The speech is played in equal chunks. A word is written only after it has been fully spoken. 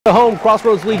The home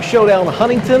Crossroads League showdown,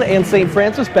 Huntington and St.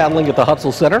 Francis battling at the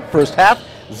Hutzel Center. First half,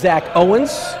 Zach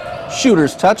Owens,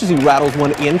 shooter's touch as he rattles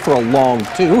one in for a long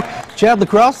two. Chad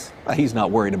Lacrosse, he's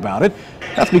not worried about it.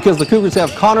 That's because the Cougars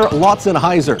have Connor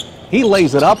Lotzenheiser. He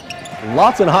lays it up.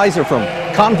 Lotzenheiser from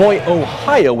Convoy,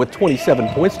 Ohio with 27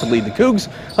 points to lead the Cougs.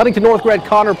 Huntington North grad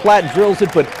Connor Platt drills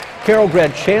it, but Carroll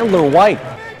grad Chandler White.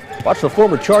 Watch the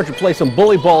former Charger play some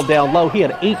bully ball down low. He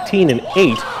had 18 and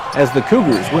 8 as the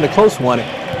Cougars win a close one,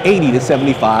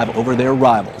 80-75 over their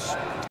rivals.